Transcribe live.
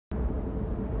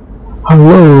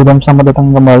Halo dan selamat datang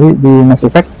kembali di Mass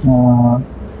Effect.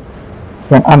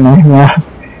 Yang anehnya,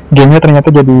 gamenya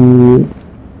ternyata jadi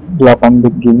 8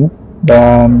 bit gini,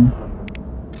 dan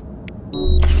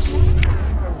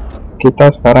kita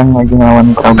sekarang lagi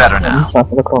ngelawan Krogan. Ini salah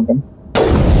satu Krogan.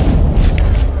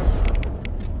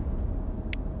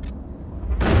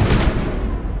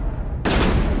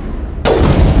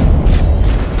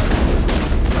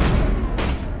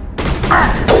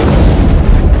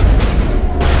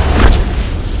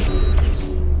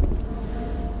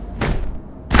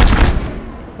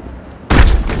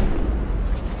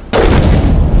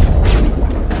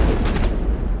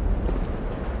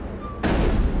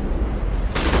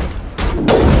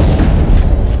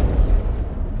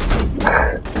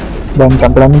 Dan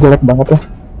tampilannya jelek banget ya.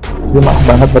 Jadi maaf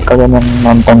banget buat kalian yang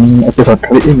nonton episode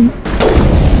kali ini.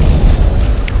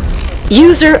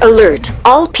 User alert.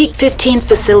 All Peak 15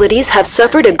 facilities have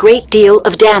suffered a great deal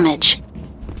of damage.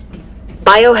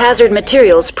 Biohazard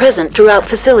materials present throughout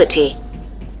facility.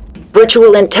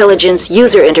 Virtual intelligence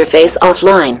user interface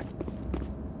offline.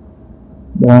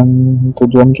 Dan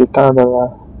tujuan kita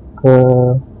adalah ke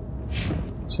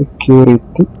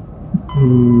security.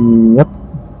 Yep.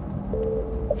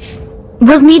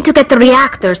 We'll need to get the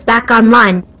reactors back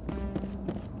online.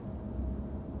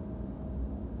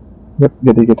 Yep,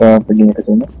 jadi kita perginya ke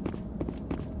sini.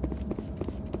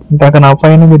 Entah kenapa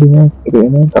ini jadinya seperti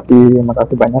ini, tapi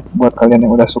makasih banyak buat kalian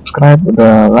yang udah subscribe,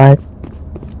 udah like,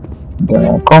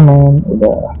 udah komen,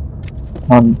 udah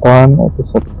nonton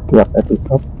episode tiap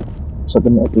episode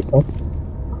demi episode.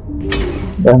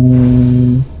 Dan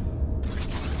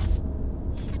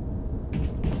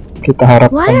kita harapkan.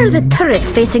 Why are the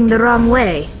turrets facing the wrong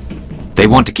way? They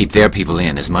want to keep their people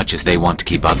in as much as they want to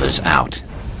keep others out.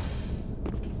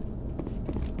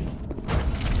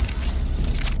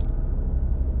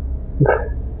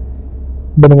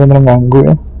 Bener-bener ganggu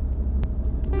ya.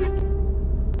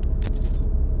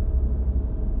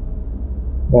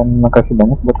 Dan makasih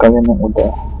banyak buat kalian yang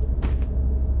udah,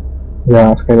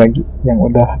 ya sekali lagi, yang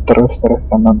udah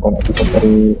terus-terusan nonton episode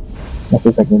dari Mass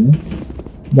Effect ini.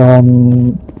 Dan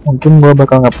mungkin gue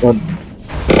bakal ngupload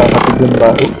salah satu game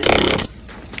baru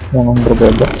yang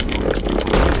berbeda.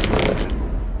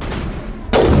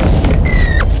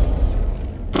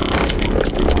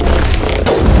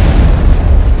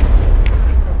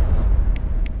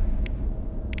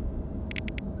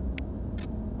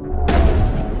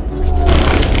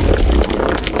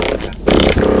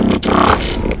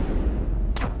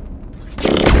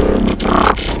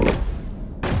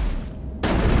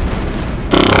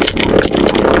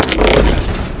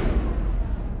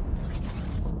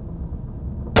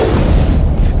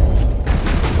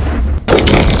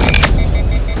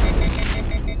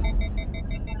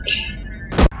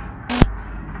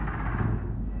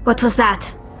 What was that?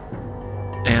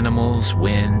 Animals,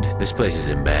 wind, this place is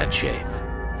in bad shape.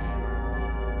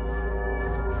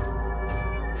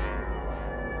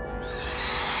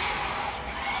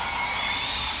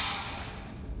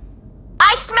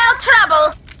 I smell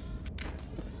trouble!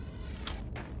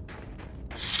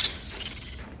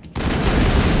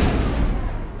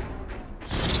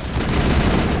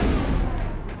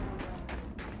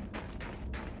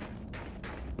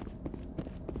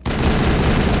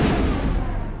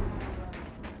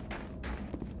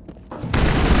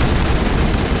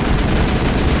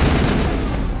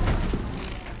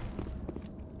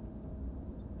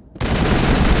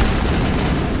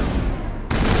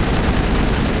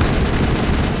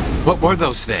 What were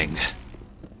those things?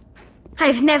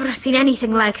 I've never seen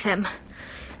anything like them.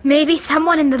 Maybe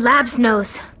someone in the labs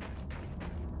knows.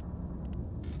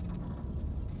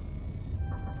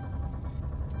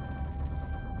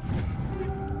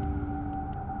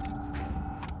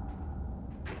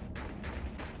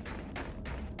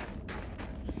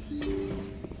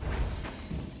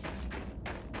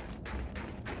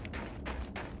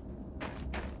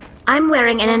 I'm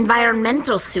wearing an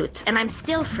environmental suit, and I'm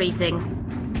still freezing.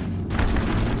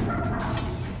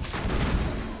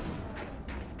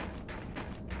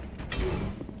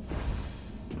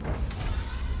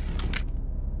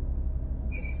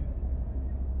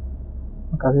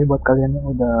 Makasih buat kalian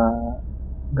yang udah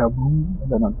gabung,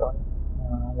 udah nonton,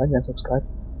 like dan subscribe.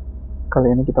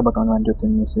 Kali ini kita bakal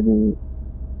lanjutin misi di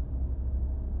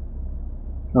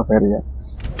Noveria.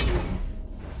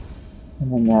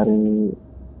 Ini nyari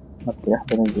mati ya,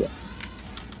 Indonesia.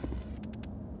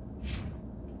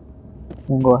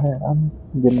 Yang gue heran,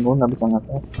 game gue nggak bisa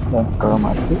nge-save, dan kalau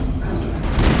mati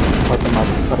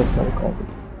otomatis harus balik lagi.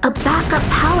 A backup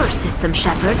power system,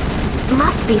 Shepard.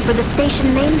 Must be for the station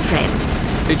mainframe.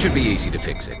 It should be easy to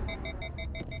fix it.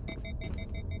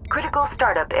 Critical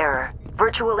startup error.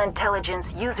 Virtual intelligence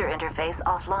user interface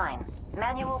offline.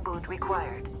 Manual boot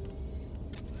required.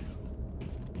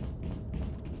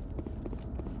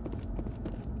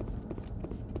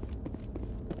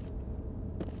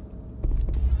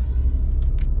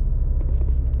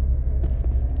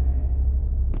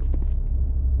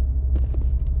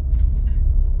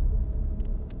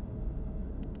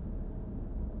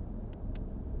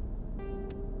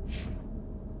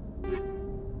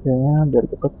 Kayaknya biar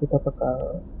cepat kita bakal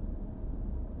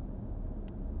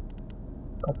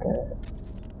pakai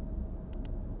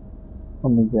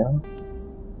Omegle.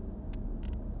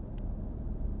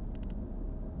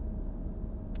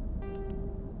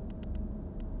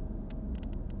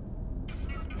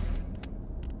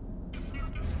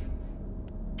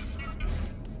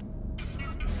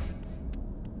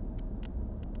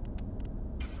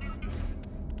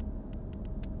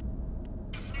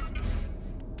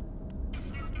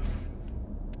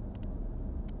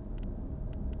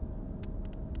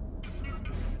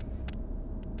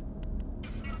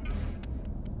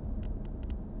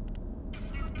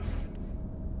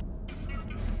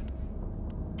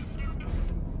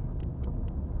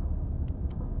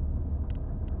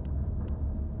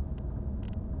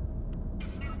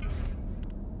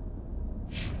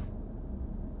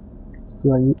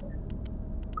 Satu lagi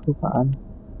kelupaan.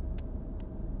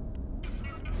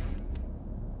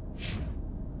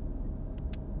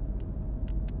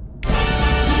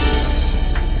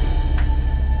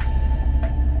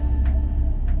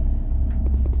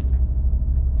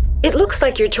 It looks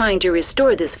like you're trying to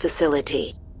restore this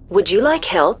facility. Would you like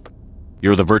help?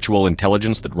 You're the virtual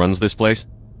intelligence that runs this place?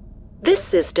 This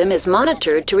system is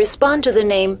monitored to respond to the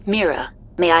name Mira.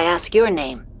 May I ask your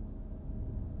name?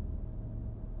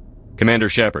 Commander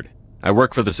Shepard. I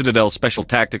work for the Citadel's Special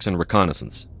Tactics and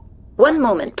Reconnaissance. One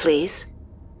moment, please.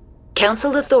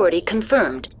 Council authority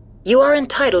confirmed. You are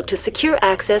entitled to secure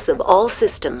access of all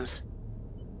systems.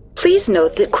 Please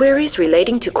note that queries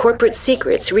relating to corporate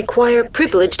secrets require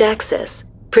privileged access.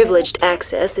 Privileged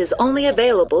access is only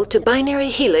available to Binary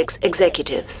Helix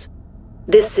executives.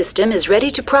 This system is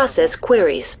ready to process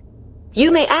queries.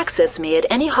 You may access me at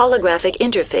any holographic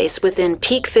interface within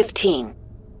Peak 15.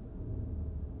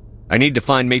 I need to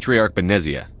find Matriarch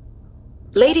Benezia.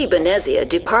 Lady Benezia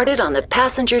departed on the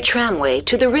passenger tramway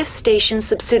to the Rift Station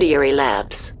subsidiary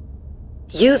labs.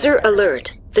 User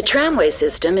alert. The tramway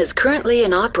system is currently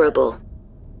inoperable.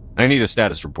 I need a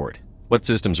status report. What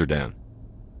systems are down?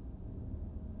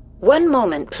 One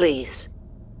moment, please.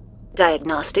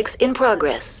 Diagnostics in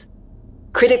progress.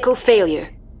 Critical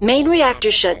failure. Main reactor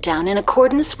shut down in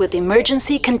accordance with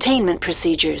emergency containment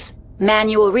procedures.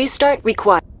 Manual restart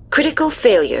required. Critical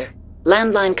failure.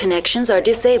 Landline connections are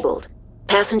disabled.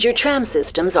 Passenger tram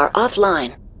systems are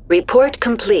offline. Report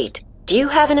complete. Do you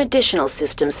have an additional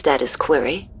system status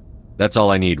query? That's all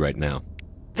I need right now.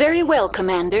 Very well,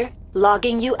 Commander.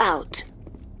 Logging you out.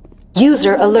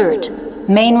 User alert.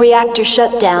 Main reactor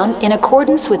shut down in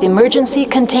accordance with emergency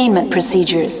containment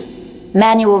procedures.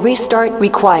 Manual restart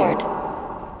required.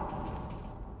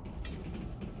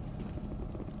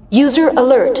 User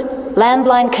alert.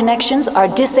 Landline connections are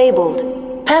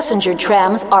disabled. Passenger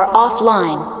trams are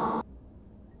offline.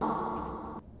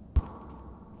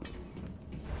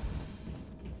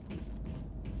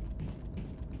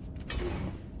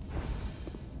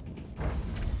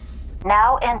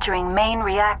 Now entering main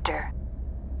reactor.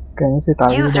 Kayaknya sih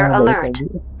tadi User udah balik alert. lagi.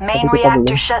 Main Tapi kita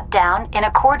reactor belum. shut down in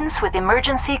accordance with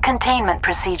emergency containment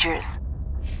procedures.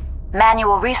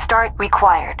 Manual restart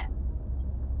required.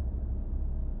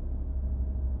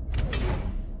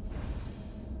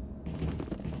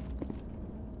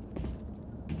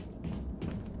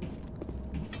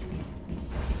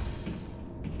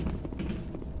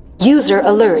 User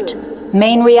alert.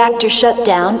 Main reactor shut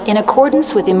down in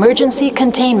accordance with emergency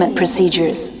containment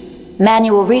procedures.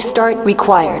 Manual restart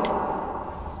required.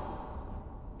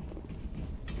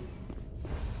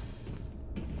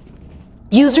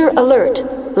 User alert.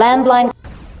 Landline.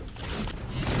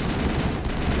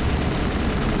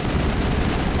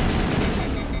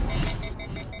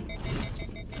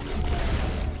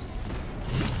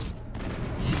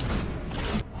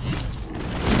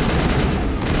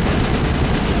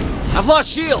 I've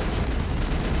lost shields!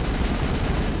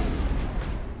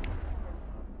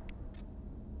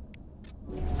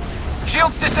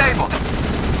 Shields disabled!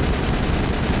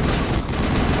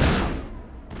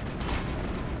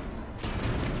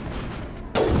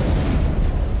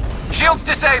 Shields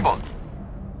disabled!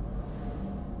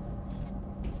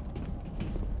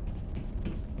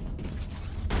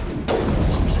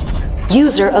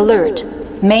 User alert.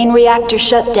 Main reactor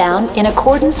shut down in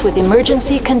accordance with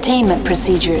emergency containment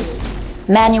procedures.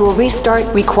 Manual restart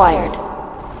required.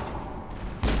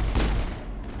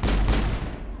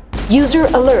 User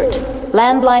alert.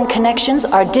 Landline connections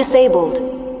are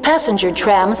disabled. Passenger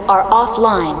trams are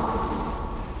offline.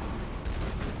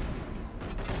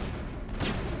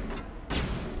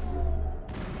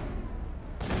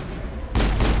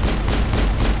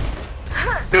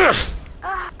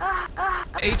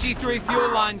 HE3 fuel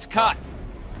lines cut.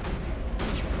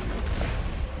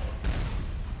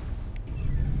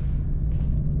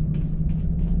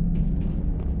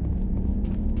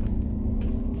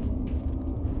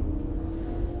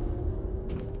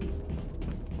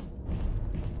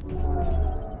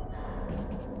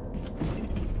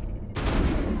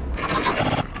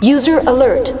 User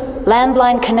alert.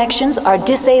 Landline connections are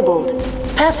disabled.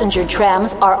 Passenger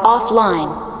trams are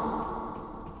offline.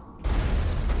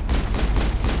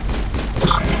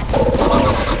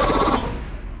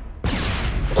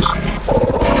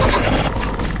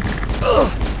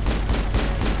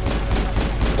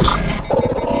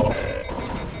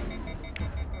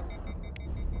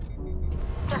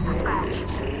 Just a scratch.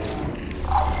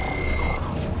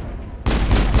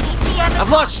 I've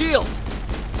lost shields!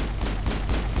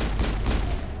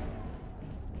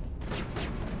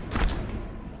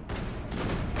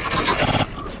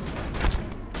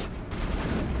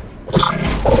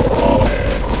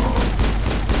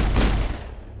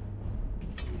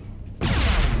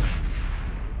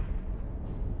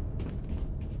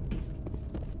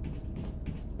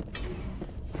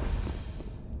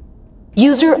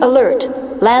 User alert.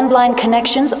 Landline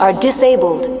connections are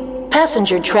disabled.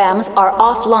 Passenger trams are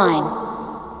offline.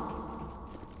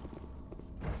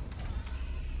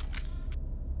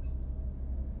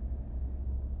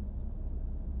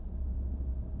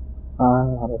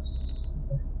 Harus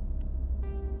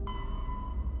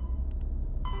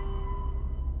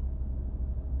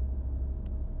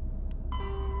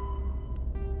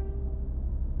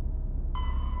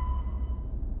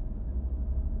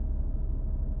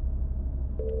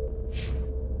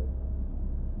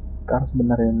kita harus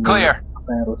benerin Clear. apa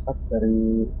yang rusak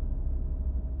dari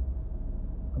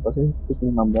apa sih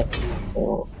PT-15,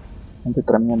 so nanti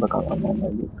tramnya bakal aman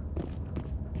lagi.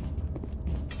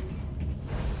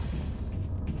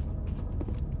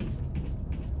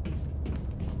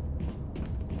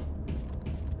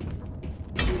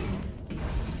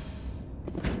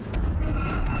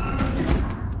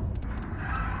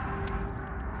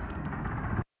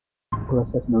 Gue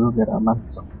save dulu biar aman.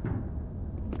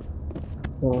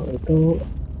 So itu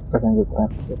passenger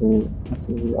trams, jadi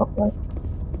masih offline.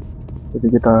 Jadi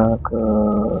kita ke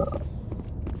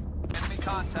Enemy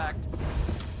contact.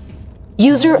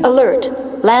 User alert.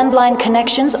 Landline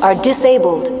connections are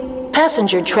disabled.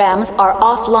 Passenger trams are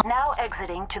offline. Now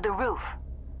exiting to the roof.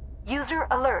 User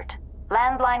alert.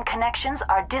 Landline connections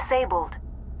are disabled.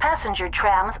 Passenger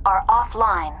trams are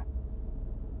offline.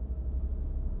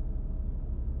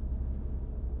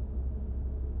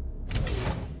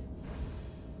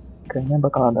 kayaknya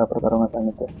bakal ada pertarungan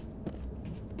sangat ya.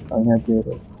 Soalnya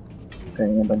virus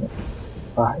kayaknya banyak.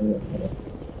 Ah iya.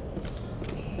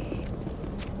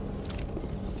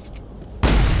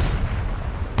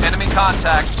 Enemy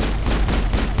contact.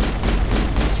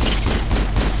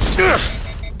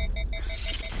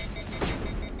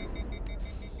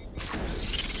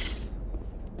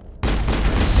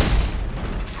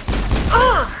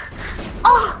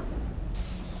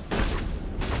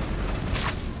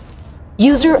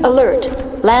 User alert.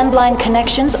 Landline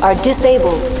connections are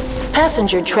disabled.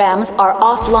 Passenger trams are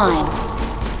offline.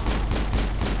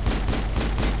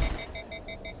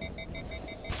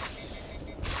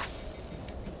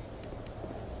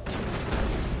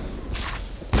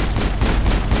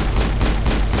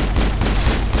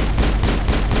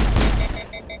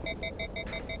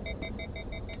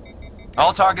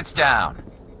 All targets down.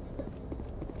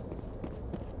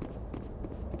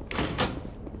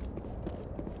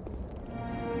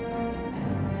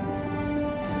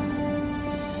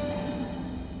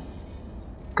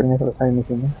 Akhirnya selesai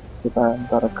misinya, kita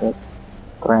antar ke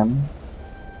tram.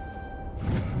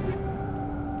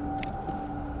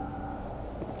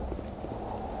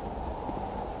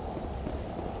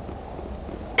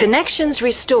 Connections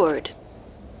restored.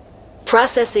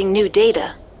 Processing new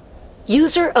data.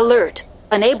 User alert.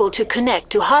 Unable to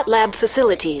connect to hot lab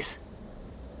facilities.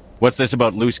 What's this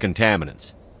about loose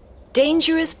contaminants?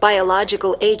 Dangerous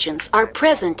biological agents are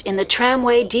present in the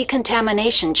tramway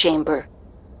decontamination chamber.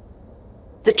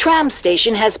 The tram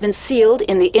station has been sealed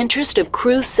in the interest of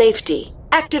crew safety.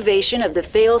 Activation of the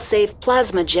fail-safe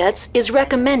plasma jets is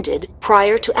recommended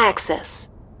prior to access.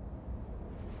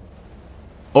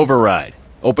 Override.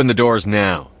 Open the doors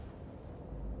now.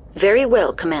 Very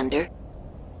well, Commander.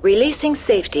 Releasing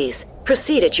safeties.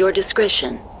 Proceed at your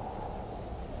discretion.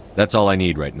 That's all I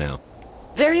need right now.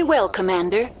 Very well,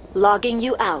 Commander. Logging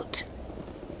you out.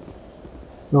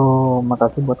 So,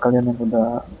 makasih buat kalian yang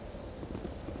udah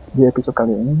di episode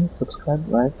kali ini. Subscribe,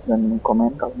 like, dan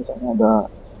komen kalau misalnya ada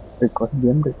request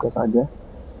game, request aja.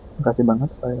 Makasih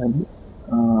banget sekali lagi.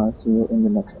 See you in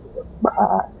the next episode.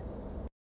 Bye.